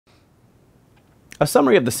a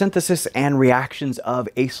summary of the synthesis and reactions of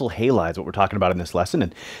acyl halides, what we're talking about in this lesson.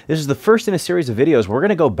 And this is the first in a series of videos. We're going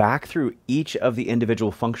to go back through each of the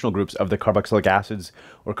individual functional groups of the carboxylic acids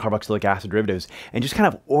or carboxylic acid derivatives and just kind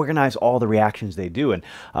of organize all the reactions they do. And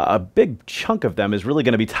a big chunk of them is really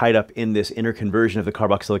going to be tied up in this interconversion of the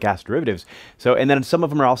carboxylic acid derivatives. So, and then some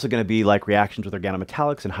of them are also going to be like reactions with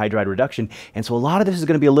organometallics and hydride reduction. And so a lot of this is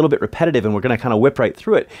going to be a little bit repetitive, and we're going to kind of whip right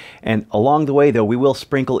through it. And along the way, though, we will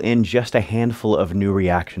sprinkle in just a handful of new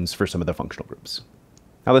reactions for some of the functional groups.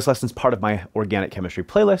 Now, this lesson is part of my organic chemistry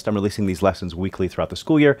playlist. I'm releasing these lessons weekly throughout the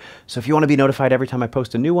school year. So if you want to be notified every time I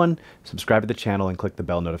post a new one, subscribe to the channel and click the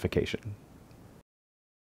bell notification.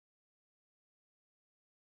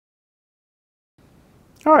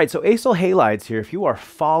 All right, so acyl halides here, if you are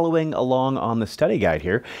following along on the study guide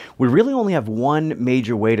here, we really only have one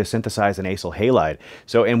major way to synthesize an acyl halide.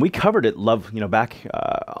 So, and we covered it, back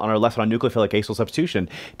on our lesson on nucleophilic acyl substitution.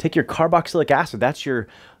 Take your carboxylic acid, that's your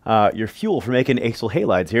fuel for making acyl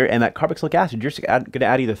halides here, and that carboxylic acid, you're just going to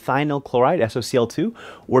add either thionyl chloride, SOCl2,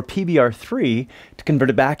 or PBr3 to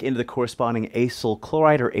convert it back into the corresponding acyl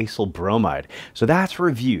chloride or acyl bromide. So that's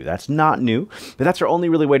review. That's not new, but that's our only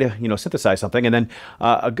really way to synthesize something. And then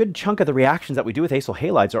a good chunk of the reactions that we do with acyl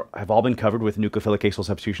halides have all been covered with nucleophilic acyl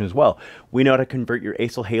substitution as well. We know how to convert your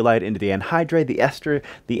acyl halide into the anhydride, the ester,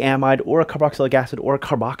 the amide, or a carboxylic acid, or a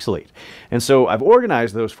carboxylate. And so I've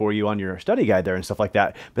organized those for you on your study guide there and stuff like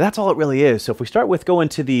that. But that's all it really is. So if we start with going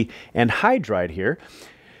to the anhydride here,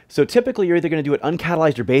 so typically you're either going to do it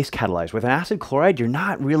uncatalyzed or base catalyzed. With an acid chloride, you're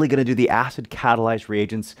not really going to do the acid catalyzed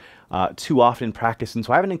reagents too often in practice, and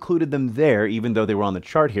so I haven't included them there, even though they were on the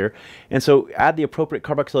chart here. And so add the appropriate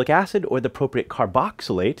carboxylic acid or the appropriate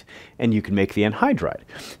carboxylate, and you can make the anhydride.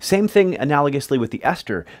 Same thing analogously with the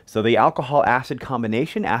ester. So the alcohol-acid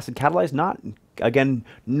combination, acid catalyzed, not, again,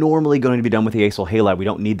 normally going to be done with the acyl halide. We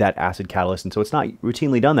don't need that acid catalyst, and so it's not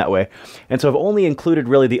routinely done that way. And so I've only included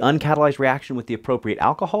really the uncatalyzed reaction with the appropriate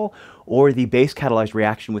alcohol or the base catalyzed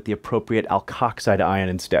reaction with the appropriate alkoxide ion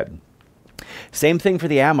instead. Same thing for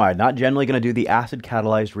the amide, not generally going to do the acid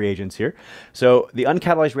catalyzed reagents here. So the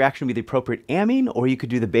uncatalyzed reaction would be the appropriate amine, or you could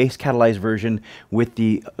do the base catalyzed version with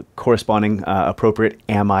the corresponding appropriate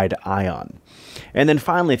amide ion. And then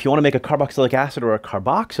finally, if you want to make a carboxylic acid or a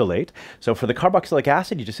carboxylate, so for the carboxylic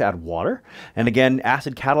acid, you just add water. And again,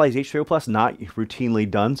 acid catalyzed H3O+, not routinely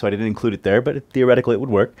done, so I didn't include it there, but theoretically it would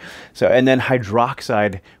work. So, and then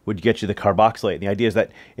hydroxide would get you the carboxylate. And the idea is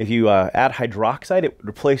that if you add hydroxide, it would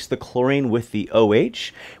replace the chlorine with the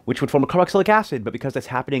OH, which would form a carboxylic acid, but because that's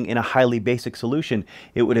happening in a highly basic solution,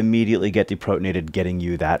 it would immediately get deprotonated, getting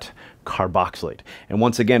you that carboxylate. And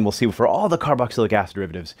once again, we'll see for all the carboxylic acid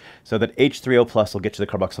derivatives, so that H3O+ will get you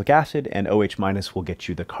the carboxylic acid and OH- will get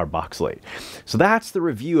you the carboxylate. So that's the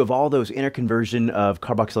review of all those interconversion of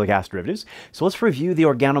carboxylic acid derivatives. So let's review the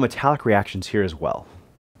organometallic reactions here as well.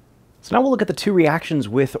 So now we'll look at the two reactions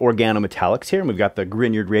with organometallics here. And we've got the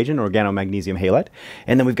Grignard reagent, organomagnesium halide,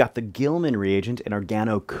 and then we've got the Gilman reagent, an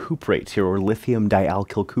organocuprate here, or lithium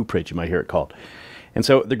dialkyl cuprate, you might hear it called. And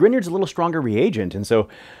so the Grignard's a little stronger reagent, and so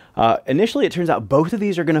initially it turns out both of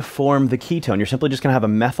these are going to form the ketone. You're simply just going to have a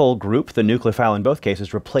methyl group, the nucleophile in both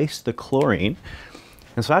cases, replace the chlorine.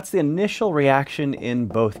 And so that's the initial reaction in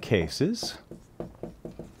both cases.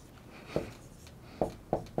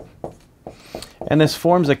 And this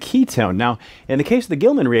forms a ketone. Now, in the case of the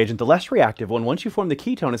Gilman reagent, the less reactive one, once you form the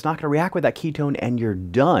ketone, it's not going to react with that ketone and you're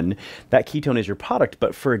done. That ketone is your product.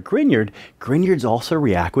 But for a Grignard, Grignards also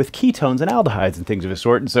react with ketones and aldehydes and things of the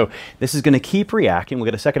sort. And so this is going to keep reacting. We'll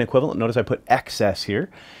get a second equivalent. Notice I put excess here.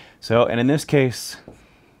 So, and in this case,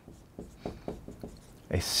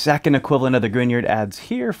 a second equivalent of the Grignard adds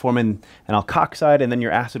here, forming an alkoxide, and then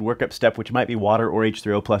your acid workup step, which might be water or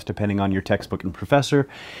H3O+, depending on your textbook and professor,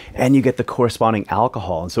 and you get the corresponding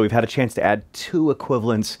alcohol. And so we've had a chance to add two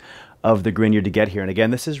equivalents of the Grignard to get here. And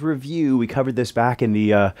again, this is review. We covered this back in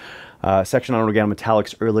the section on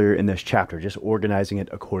organometallics earlier in this chapter, just organizing it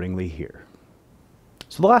accordingly here.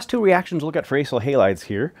 So the last two reactions we'll look at for acyl halides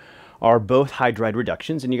here are both hydride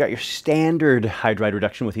reductions, and you got your standard hydride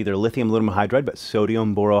reduction with either lithium aluminum hydride, but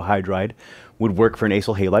sodium borohydride would work for an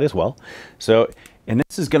acyl halide as well. So, and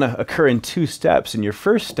this is going to occur in two steps, and your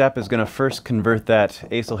first step is going to first convert that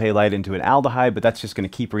acyl halide into an aldehyde, but that's just going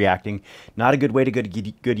to keep reacting. Not a good way to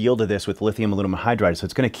get good yield of this with lithium aluminum hydride, so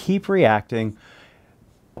it's going to keep reacting,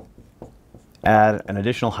 add an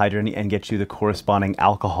additional hydrogen, and get you the corresponding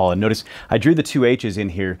alcohol. And notice I drew the two H's in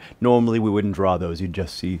here. Normally we wouldn't draw those. You'd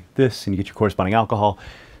just see this and you get your corresponding alcohol.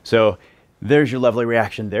 So there's your lovely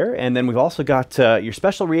reaction there. And then we've also got your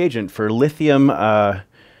special reagent for lithium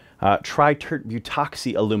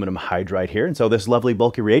Tri-tert-butoxyaluminum hydride here. And so this lovely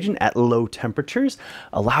bulky reagent at low temperatures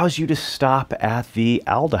allows you to stop at the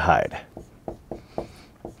aldehyde.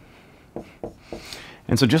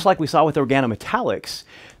 And so just like we saw with organometallics,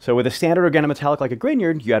 so with a standard organometallic like a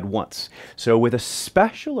Grignard, you add once. So with a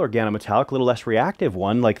special organometallic, a little less reactive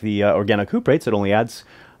one, like the organocuprates, it only adds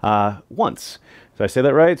once. Did I say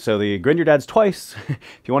that right? So the Grignard adds twice.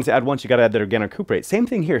 If you want to add once, you got to add that organocuprate. Same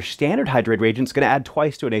thing here. Standard hydride reagent is going to add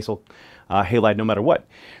twice to an acyl halide no matter what.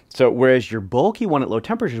 So whereas your bulky one at low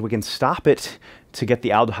temperatures, we can stop it to get the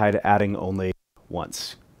aldehyde adding only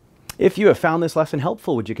once. If you have found this lesson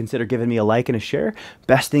helpful, would you consider giving me a like and a share?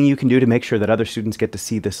 Best thing you can do to make sure that other students get to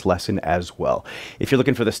see this lesson as well. If you're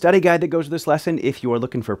looking for the study guide that goes with this lesson, if you are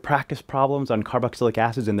looking for practice problems on carboxylic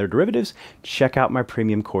acids and their derivatives, check out my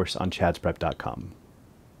premium course on chadsprep.com.